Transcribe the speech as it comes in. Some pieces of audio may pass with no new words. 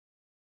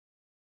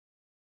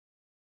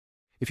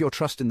If your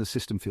trust in the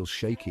system feels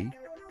shaky,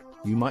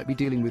 you might be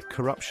dealing with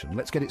corruption.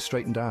 Let's get it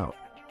straightened out.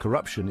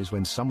 Corruption is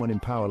when someone in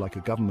power, like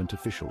a government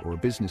official or a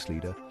business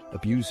leader,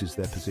 abuses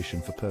their position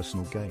for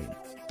personal gain.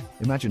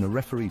 Imagine a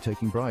referee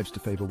taking bribes to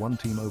favor one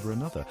team over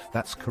another.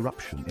 That's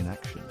corruption in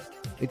action.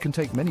 It can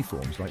take many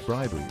forms, like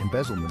bribery,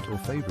 embezzlement, or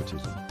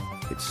favoritism.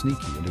 It's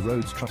sneaky and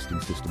erodes trust in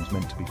systems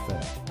meant to be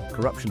fair.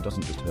 Corruption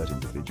doesn't just hurt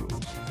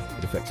individuals.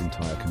 It affects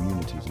entire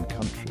communities and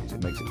countries.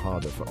 It makes it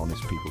harder for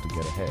honest people to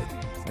get ahead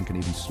and can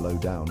even slow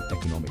down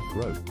economic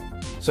growth.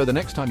 So the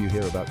next time you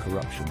hear about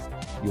corruption,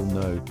 you'll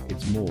know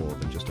it's more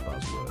than just a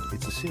buzzword.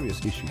 It's a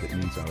serious issue that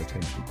needs our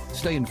attention.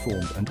 Stay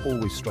informed and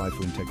always strive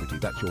for integrity.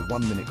 That's your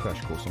 1-minute crash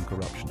course on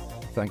corruption.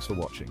 Thanks for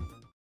watching.